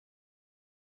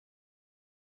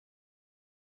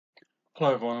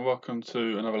Hello everyone and welcome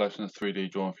to another lesson of 3D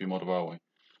drawing for your model railway.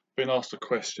 I've been asked a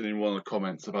question in one of the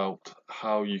comments about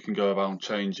how you can go about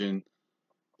changing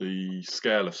the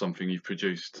scale of something you've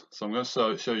produced. So I'm going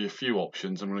to show you a few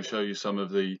options. I'm going to show you some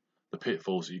of the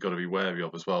pitfalls that you've got to be wary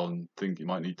of as well and think you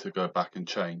might need to go back and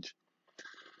change.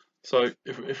 So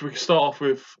if we start off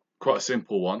with quite a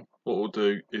simple one, what we'll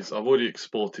do is I've already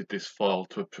exported this file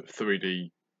to a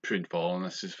 3D print file, and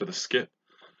this is for the skip.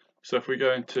 So if we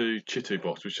go into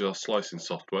Chitubox, which is our slicing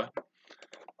software,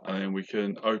 and then we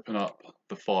can open up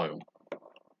the file.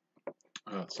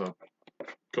 So I've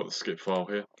got the skip file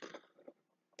here,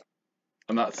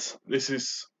 and this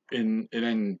is in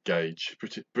N gauge,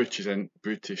 British N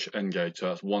gauge, so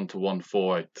that's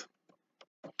 1:148.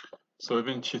 So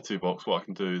within Chitubox, what I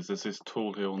can do is there's this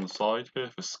tool here on the side here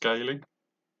for scaling,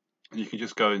 and you can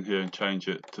just go in here and change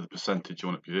it to the percentage you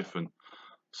want it to be different.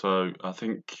 So I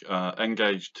think N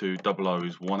gauge to 00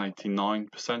 is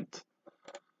 189%,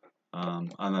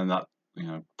 and then that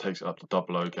takes it up to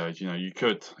 00 gauge. You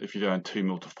could, if you're going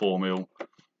 2mm to 4mm,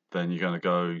 then you're going to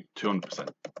go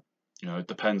 200%. It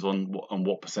depends on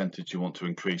what percentage you want to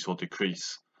increase or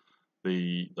decrease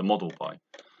the model by.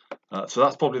 So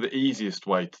that's probably the easiest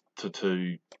way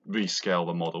to rescale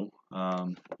the model.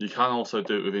 You can also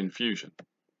do it within Fusion.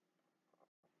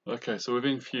 Okay, so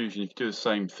within Fusion you can do the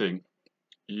same thing.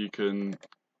 You can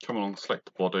come along, select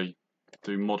the body,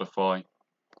 do modify,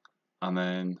 and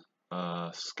then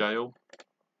scale.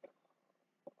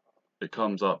 It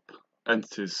comes up,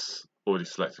 entities already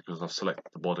selected because I've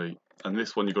selected the body, and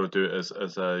this one you've got to do it as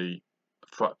a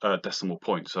decimal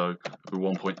point, so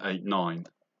 1.89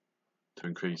 to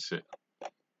increase it.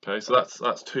 Okay, so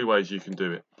that's two ways you can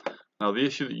do it. Now the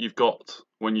issue that you've got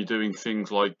when you're doing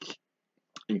things like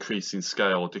increasing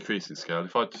scale or decreasing scale,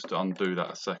 if I just undo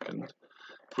that a second,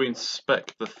 if we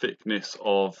inspect the thickness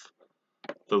of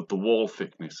the wall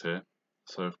thickness here,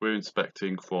 so if we're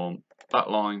inspecting from that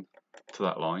line to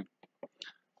that line,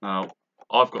 now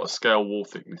I've got a scale wall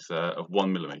thickness there of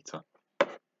 1mm.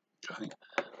 Okay.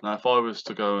 Now if I was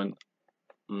to go and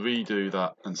redo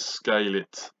that and scale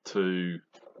it to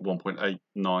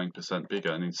 1.89%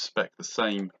 bigger and inspect the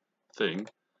same thing,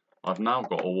 I've now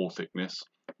got a wall thickness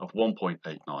of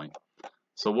 1.89.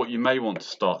 So what you may want to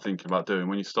start thinking about doing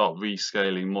when you start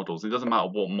rescaling models, it doesn't matter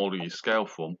what model you scale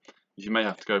from, you may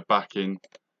have to go back in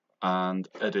and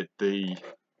edit the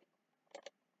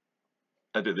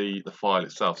file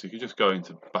itself. So you can just go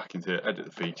back into here, edit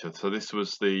the feature. So this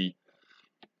was the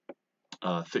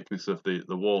thickness of the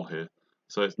wall here.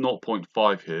 So it's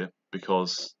 0.5 here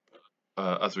because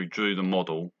as we drew the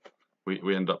model,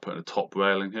 we end up putting a top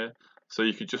rail in here. So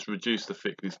you could just reduce the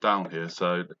thickness down here.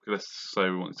 So let's say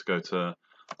we wanted to go to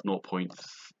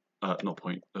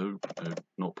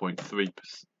 0.3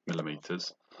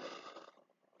 millimeters,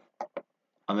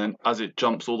 and then as it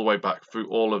jumps all the way back through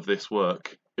all of this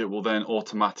work, it will then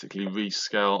automatically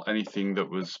rescale anything that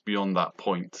was beyond that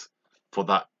point for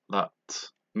that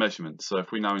measurement. So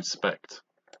if we now inspect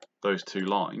those two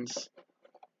lines,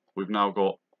 we've now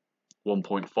got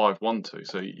 1.512.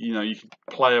 So you can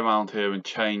play around here and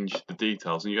change the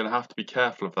details, and you're going to have to be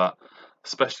careful of that,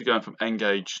 especially going from N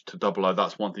gauge to 00.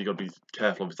 That's one thing you've got to be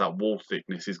careful of, is that wall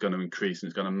thickness is going to increase and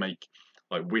it's going to make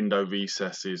like window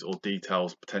recesses or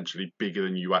details potentially bigger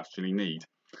than you actually need.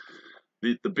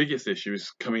 The biggest issue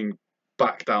is coming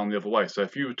back down the other way. So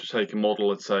if you were to take a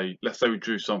model and say, let's say we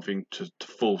drew something to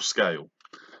full scale,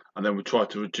 and then we try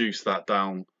to reduce that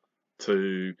down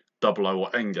to 00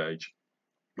 or N gauge,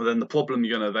 well, then the problem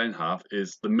you're going to then have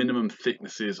is the minimum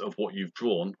thicknesses of what you've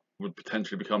drawn would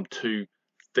potentially become too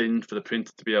thin for the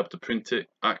printer to be able to print it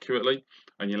accurately,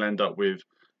 and you'll end up with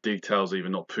details either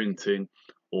not printing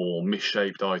or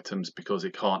misshaped items because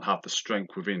it can't have the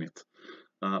strength within it.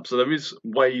 So there is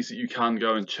ways that you can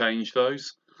go and change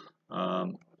those,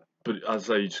 but as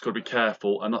I say, you just got to be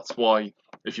careful, and that's why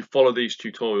if you follow these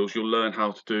tutorials, you'll learn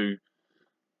how to do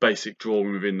basic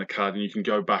drawing within the CAD, and you can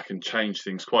go back and change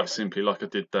things quite simply, like I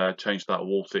did there. Change that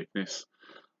wall thickness.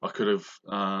 I could have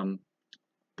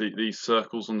these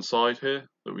circles on the side here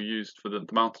that we used for the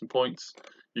mounting points.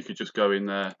 You could just go in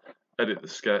there, edit the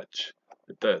sketch.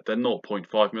 They're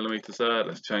 0.5 millimeters there.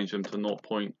 Let's change them to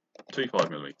 0.25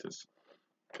 millimeters.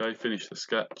 Okay, finish the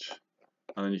sketch,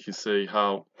 and then you can see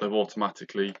how they've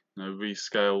automatically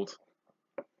rescaled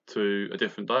to a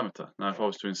different diameter. Now if I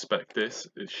was to inspect this,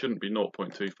 it shouldn't be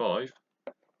 0.25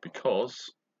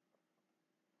 because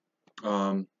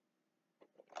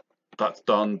that's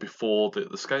done before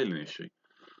the scaling issue.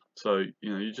 So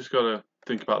you just got to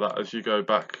think about that as you go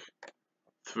back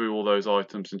through all those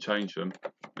items and change them.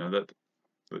 That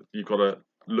you've got to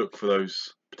look for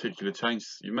those particular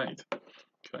changes you made.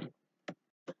 Okay.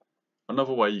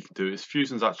 another way you can do it is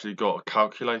Fusion's actually got a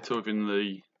calculator within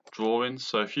the drawings.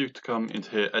 So if you were to come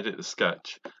into here, edit the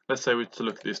sketch, let's say we were to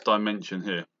look at this dimension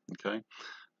here, okay?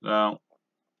 Now,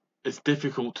 it's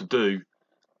difficult to do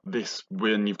this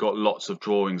when you've got lots of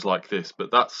drawings like this,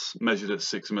 but that's measured at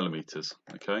 6mm,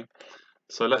 okay?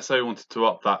 So let's say we wanted to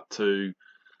up that to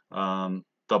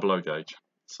 00 gauge.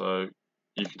 So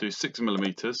you can do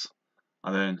 6mm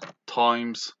and then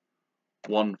times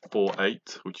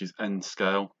 148, which is N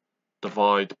scale,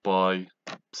 divide by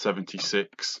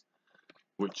 76,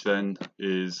 which then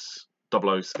is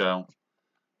 00 scale,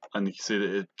 and you can see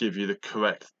that it give you the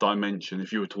correct dimension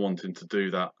if you were to wanting to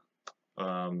do that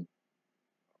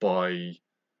by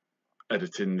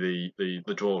editing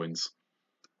the drawings.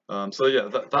 So yeah,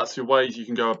 that's your ways you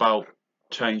can go about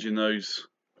changing those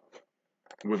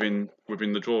within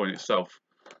the drawing itself.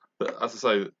 But as I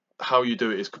say, how you do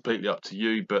it is completely up to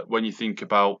you. But when you think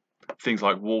about things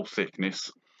like wall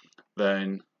thickness,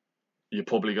 then you're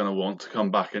probably going to want to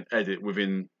come back and edit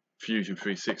within Fusion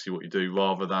 360 what you do,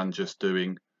 rather than just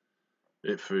doing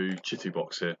it through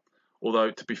Chitubox here. Although,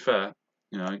 to be fair,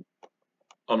 you know,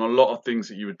 on a lot of things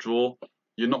that you would draw,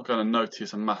 you're not going to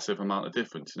notice a massive amount of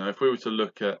difference. You know, if we were to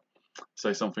look at,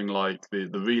 say, something like the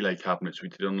relay cabinets we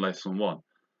did on lesson 1,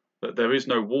 that there is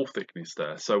no wall thickness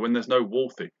there. So when there's no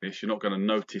wall thickness, you're not going to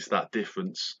notice that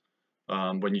difference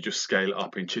when you just scale it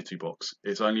up in Chitubox.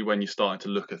 It's only when you're starting to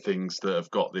look at things that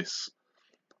have got this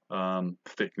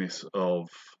thickness of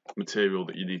material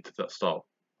that you need to start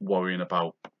worrying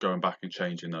about going back and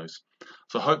changing those.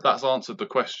 So I hope that's answered the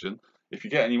question. If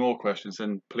you get any more questions,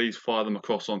 then please fire them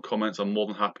across on comments. I'm more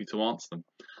than happy to answer them.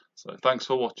 So thanks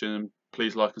for watching, and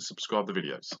please like and subscribe the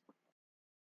videos.